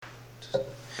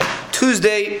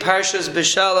Tuesday, Parshas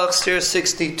Beshalach, Sir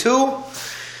 62.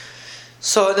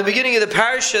 So at the beginning of the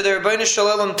Parsha, the Rebbeinu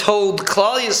Shalom told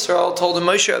Klal Yisrael, told the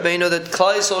Moshe Rabbeinu that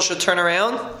Klal Yisrael should turn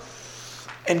around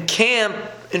and camp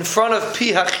in front of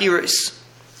Pi HaChiris,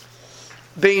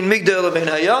 Bein Migdal Bein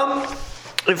Hayam,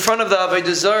 in front of the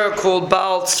Avodah Zarah called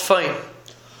Baal Tzfain.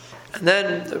 And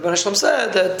then the Rebbeinu Shalom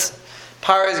said that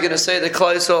Paro is going to say that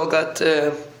Klal Yisrael got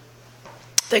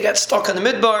stuck in the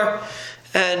Midbar,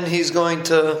 and he's going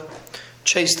to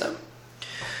chase them.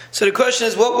 So the question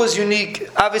is, what was unique?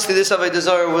 Obviously, this Avodah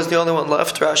Zarah was the only one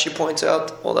left. Rashi points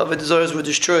out all the Avodah Zarahs were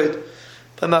destroyed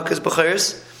by Malchus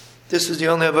Bechiris. This was the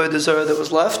only Avodah Zarah that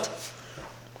was left.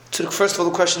 So first of all,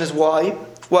 the question is why?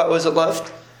 Why was it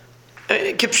left?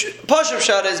 Pashup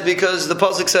Shad is because the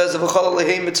pasuk says "V'chol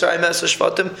Elohim Mitzrayim Esar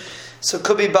Shvatim." So it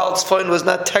could be Baal Tzfain was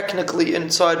not technically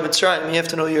inside Mitzrayim. You have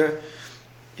to know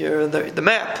the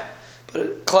map.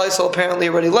 But Klal Yisrael apparently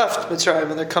already left Mitzrayim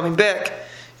and they're coming back.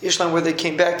 Yishlan, where they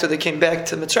came back to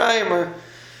Mitzrayim, or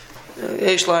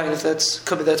Yishlan, if that's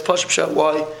Pashup Shad,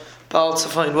 why Baal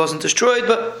Tzfain wasn't destroyed.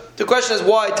 But the question is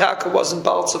why Taka wasn't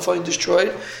Baal Tzfain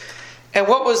destroyed, and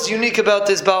what was unique about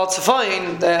this Baal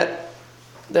Tzfain that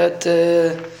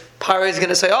Paro is going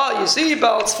to say, you see,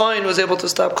 Baal Tzfain was able to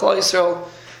stop Klal Yisrael,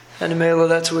 and in Mela,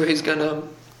 that's where he's going to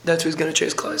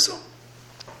chase Klal Yisrael.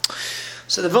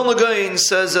 So the Vilna Gaon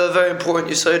says a very important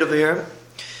yesod over here.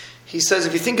 He says,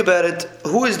 if you think about it,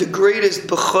 who is the greatest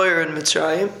Bechor in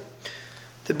Mitzrayim?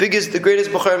 The greatest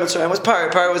Bechor in Mitzrayim was Paro.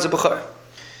 Paro was a Bechor.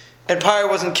 And Paro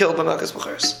wasn't killed by Malchus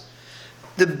Bechiris.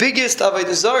 The biggest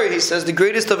Avodah Zarah, he says, the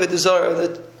greatest Avodah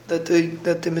Zarah that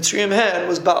the Mitzrayim had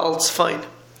was Baal Tzfain.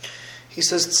 He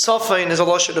says Tzfain is a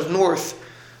lashon of north.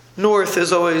 North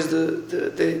is always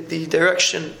the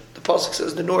direction. The pasuk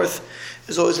says the north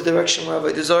is always the direction where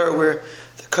Avodah Zarah, where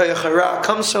the Koyach Hara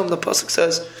comes from. The pasuk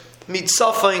says Mit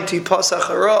Tzfain to Pasach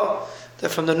Hara, that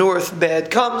from the north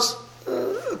bad comes.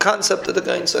 A concept that the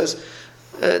guy says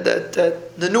that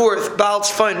the north, Baal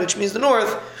Tzfain, which means the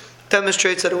north,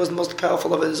 demonstrates that it was the most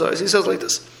powerful of Avodah Zarah. He says like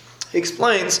this. He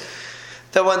explains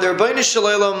that when the Rebbeinu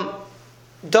Shalom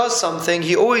does something,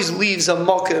 he always leaves a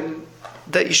mokim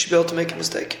that you should be able to make a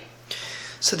mistake.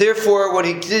 So therefore, when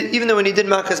he did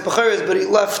Malchus Bechiris, but he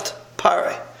left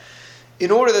Paro, in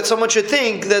order that someone should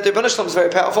think that the Rebbeinu Shalom is very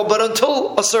powerful, but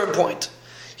until a certain point,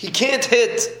 he can't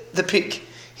hit the peak.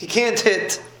 He can't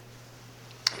hit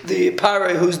the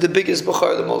Paro, who's the biggest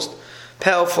Bechor, the most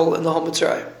powerful in the whole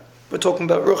Mitzrayim. We're talking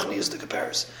about Ruchni as the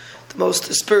comparison, the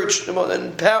most spiritual,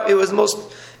 and it was the most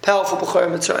powerful Bechor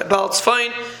in Mitzrayim. Baal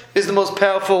Tzfain is the most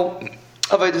powerful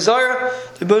Avodah Zarah.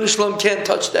 The Rebbeinu Shalom can't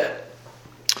touch that.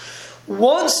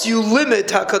 Once you limit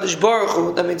HaKadosh Baruch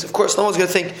Hu, that means, of course, no one's going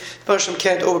to think the Rebbeinu Shalom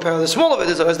can't overpower the small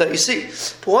Avodah Zarahs that you see.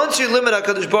 But once you limit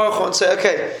HaKadosh Baruch Hu and say,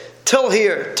 okay, till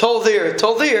here, till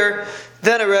there,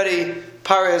 then already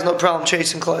Paro has no problem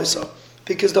chasing Klal Yisrael.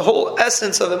 Because the whole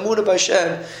essence of Emunah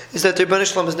B'Hashem is that the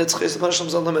Rebbeinu Shalom is Nitzchis, the Rebbeinu Shalom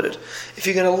is unlimited. If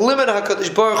you're going to limit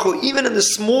HaKadosh Baruch Hu, even in the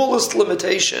smallest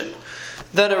limitation,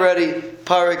 then already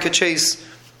Paro could chase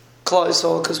Klal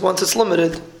Yisrael, because once it's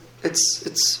limited,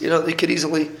 it's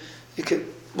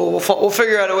we'll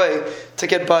figure out a way to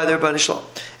get by the Rebbeinu Shalom.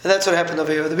 And that's what happened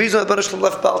over here. The reason why the Rebbeinu Shalom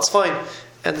left Baal Tzfain,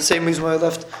 and the same reason why I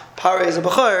left Paro as a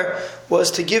Bechor,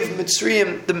 was to give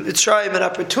Mitzrayim an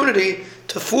opportunity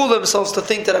to fool themselves to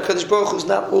think that HaKadosh Baruch Hu is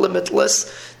not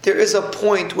limitless. There is a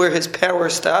point where his power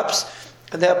stops,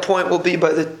 and that point will be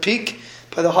by the peak,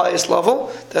 by the highest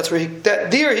level. That's where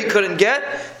there he couldn't get,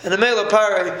 and the Mela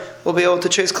Paro will be able to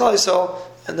chase Klal Yisrael,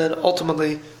 and then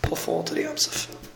ultimately will fall into the Yam Suf.